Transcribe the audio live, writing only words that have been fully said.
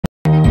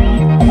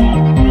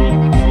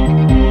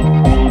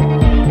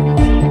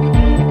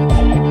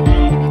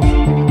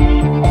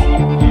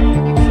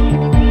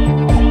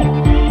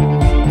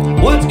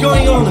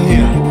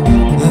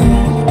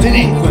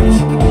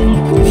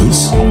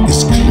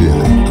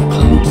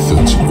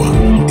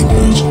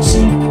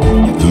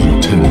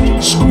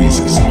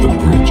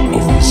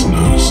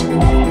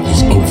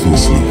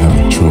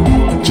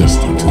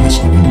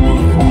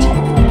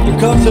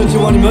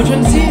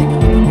emergency?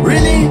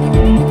 Really?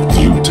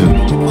 The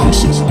lieutenant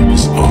crosses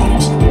his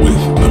arms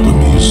with a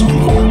bemused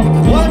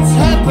look. What's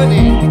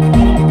happening?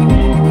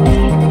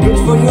 Good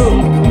for you.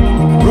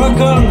 Rock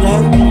on,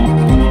 then.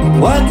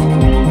 What?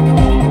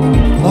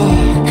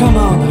 Oh, come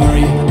on,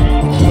 hurry.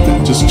 Did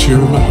that just cheer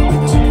him up a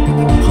bit?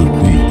 Could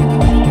be.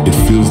 It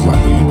feels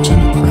like the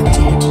lieutenant cracked a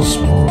little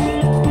small.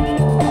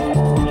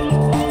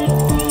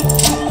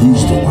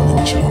 Who's the one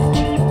in charge?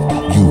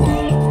 You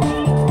are.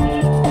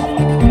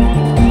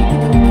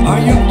 Are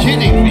you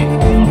kidding me?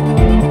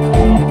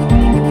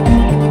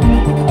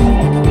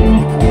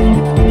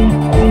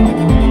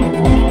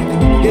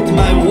 Get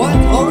my what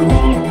on?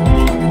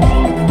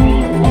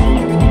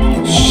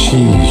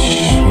 Sheesh,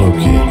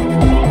 okay.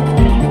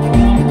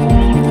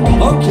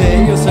 Okay,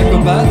 you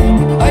psychopath.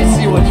 I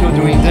see what you're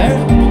doing there.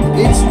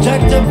 It's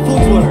jacked up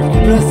footwork,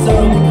 plus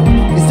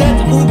is that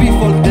Ubi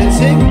folk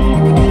dancing?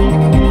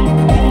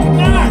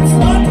 Nah, it's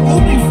not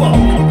Ubi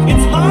folk.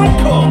 It's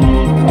hardcore.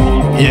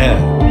 Yeah,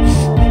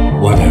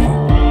 whatever.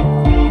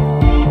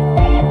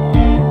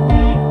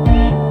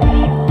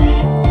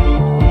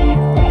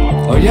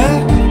 Oh yeah?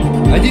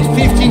 I did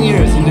 15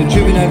 years in the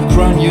juvenile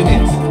crime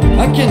unit.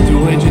 I can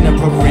do age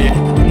inappropriate.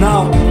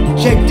 Now,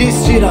 check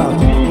this shit out.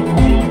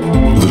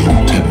 The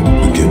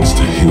lieutenant begins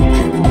to heel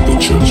kick the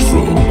church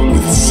floor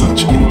with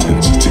such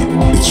intensity,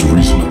 it's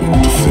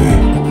reasonable to fear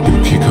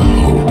he'll kick a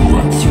hole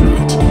right through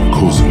it,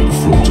 causing the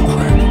floor to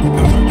crack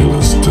and the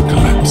pillars to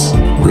collapse,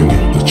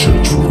 bringing the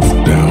church roof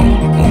down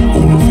on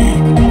all of you.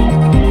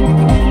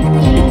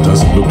 It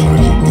doesn't look like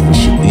he gives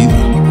a shit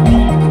either.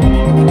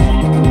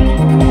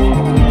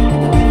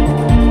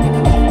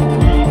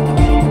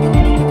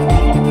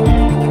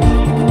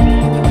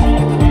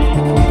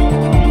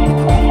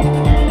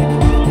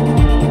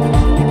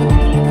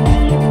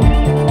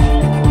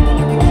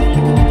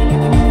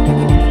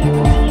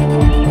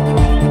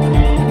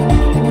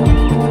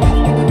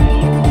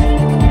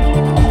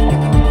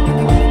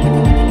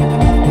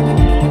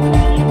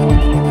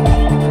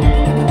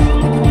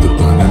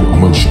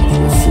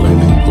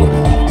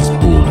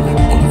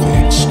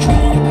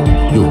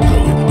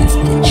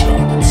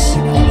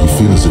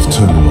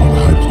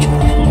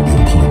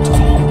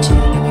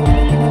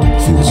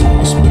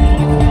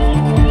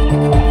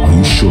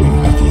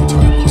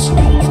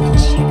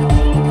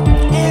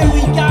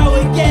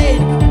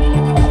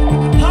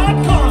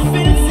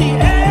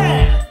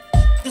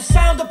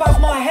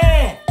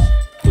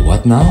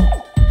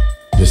 Now?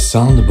 The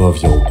sound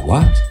above your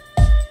what?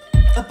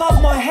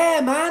 Above my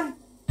hair, man.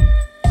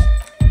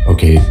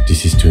 Okay,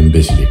 this is too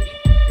imbecilic.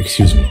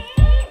 Excuse me.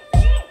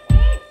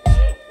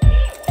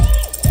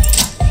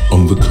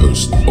 On the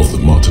coast of the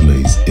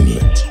Martinez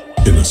Inlet,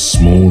 in a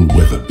small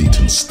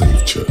weather-beaten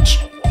stave church,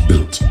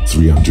 built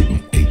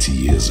 380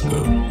 years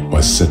ago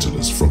by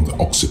settlers from the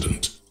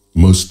Occident,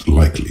 most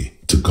likely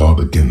to guard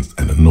against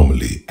an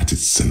anomaly at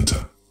its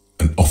center,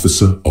 an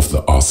officer of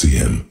the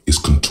RCM is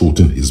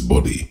contorting his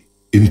body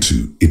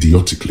into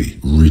idiotically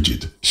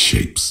rigid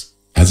shapes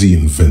as he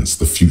invents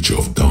the future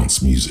of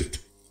dance music.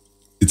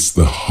 It's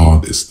the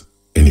hardest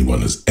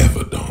anyone has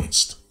ever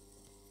danced.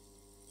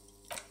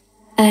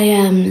 I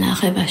am la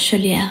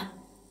Revacholière.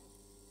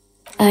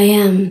 I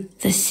am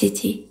the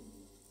city.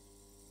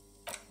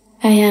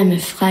 I am a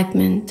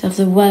fragment of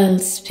the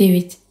world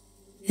spirit,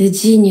 the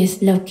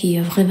genius Loki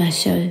of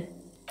Revachol.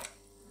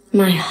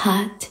 My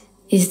heart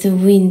is the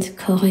wind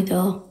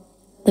corridor.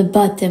 The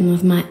bottom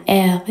of my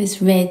air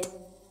is red.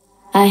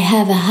 I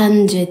have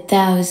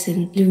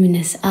 100,000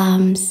 luminous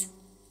arms.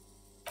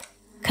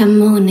 Come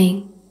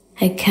morning,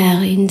 I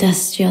carry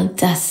industrial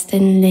dust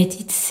and let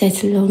it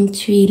settle on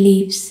tree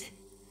leaves.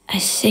 I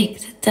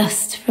shake the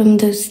dust from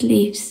those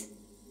leaves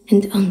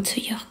and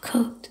onto your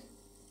coat.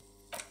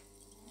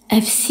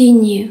 I've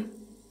seen you,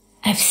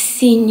 I've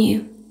seen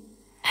you,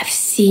 I've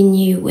seen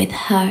you with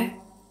her,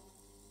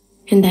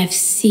 and I've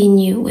seen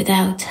you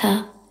without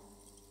her.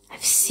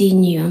 I've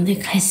seen you on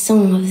the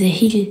crescent of the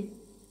hill.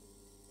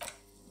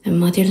 The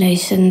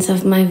modulations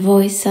of my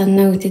voice are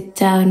noted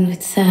down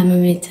with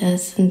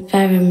thermometers and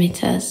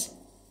barometers.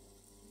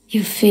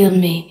 You feel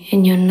me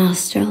in your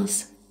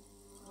nostrils,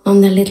 on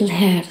the little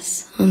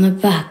hairs on the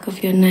back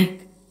of your neck.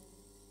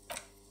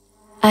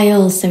 I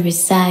also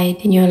reside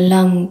in your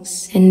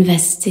lungs and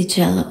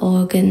vestigial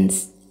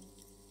organs.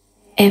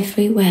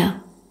 Everywhere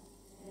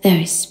there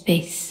is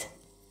space.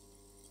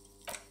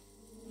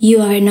 You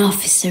are an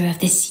officer of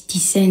the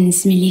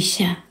citizens'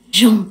 militia,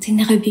 jaunt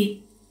and rebut.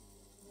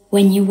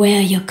 When you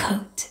wear your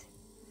coat,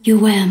 you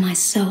wear my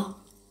soul.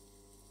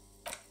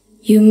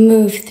 You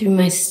move through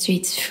my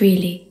streets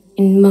freely,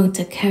 in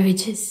motor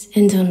carriages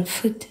and on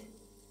foot.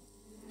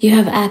 You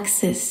have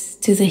access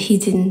to the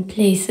hidden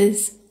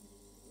places.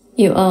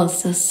 You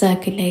also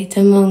circulate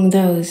among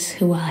those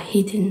who are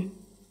hidden.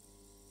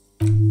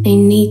 I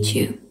need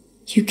you.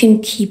 You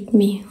can keep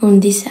me on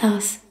this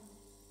earth.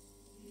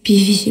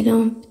 Be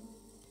vigilant.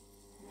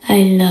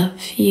 I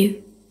love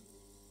you.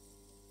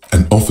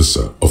 An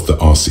officer of the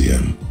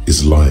RCM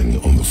is lying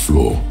on the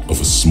floor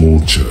of a small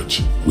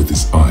church with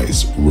his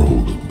eyes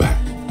rolled back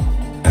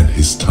and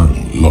his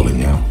tongue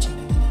lolling out.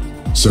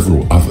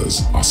 Several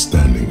others are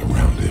standing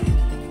around him.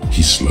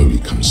 He slowly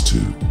comes to.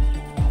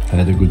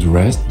 Had a good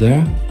rest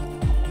there?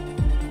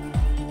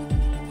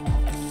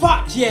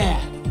 Fuck yeah!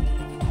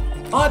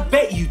 I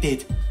bet you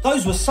did.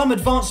 Those were some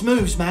advanced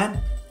moves, man.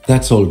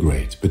 That's all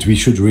great, but we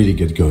should really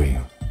get going.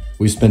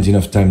 We spent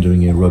enough time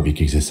doing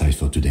aerobic exercise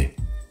for today.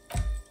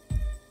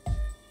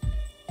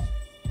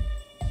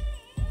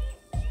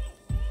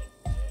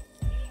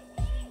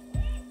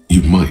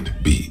 You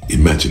might be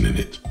imagining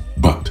it,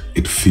 but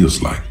it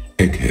feels like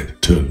Egghead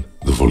turned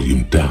the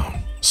volume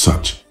down.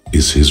 Such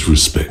is his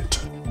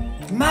respect.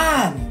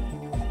 Man!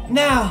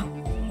 Now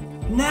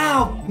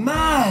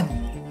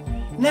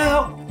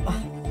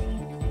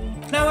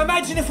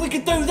imagine if we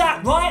could do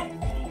that, right?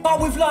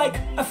 But with like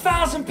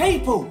 1,000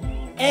 people.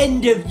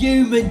 End of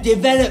human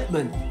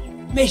development.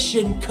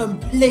 Mission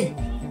complete.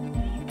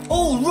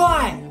 All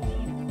right.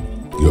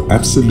 You're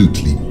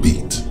absolutely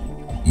beat.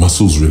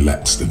 Muscles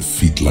relaxed and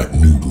feet like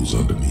noodles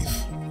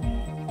underneath.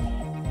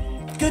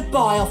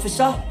 Goodbye,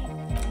 officer.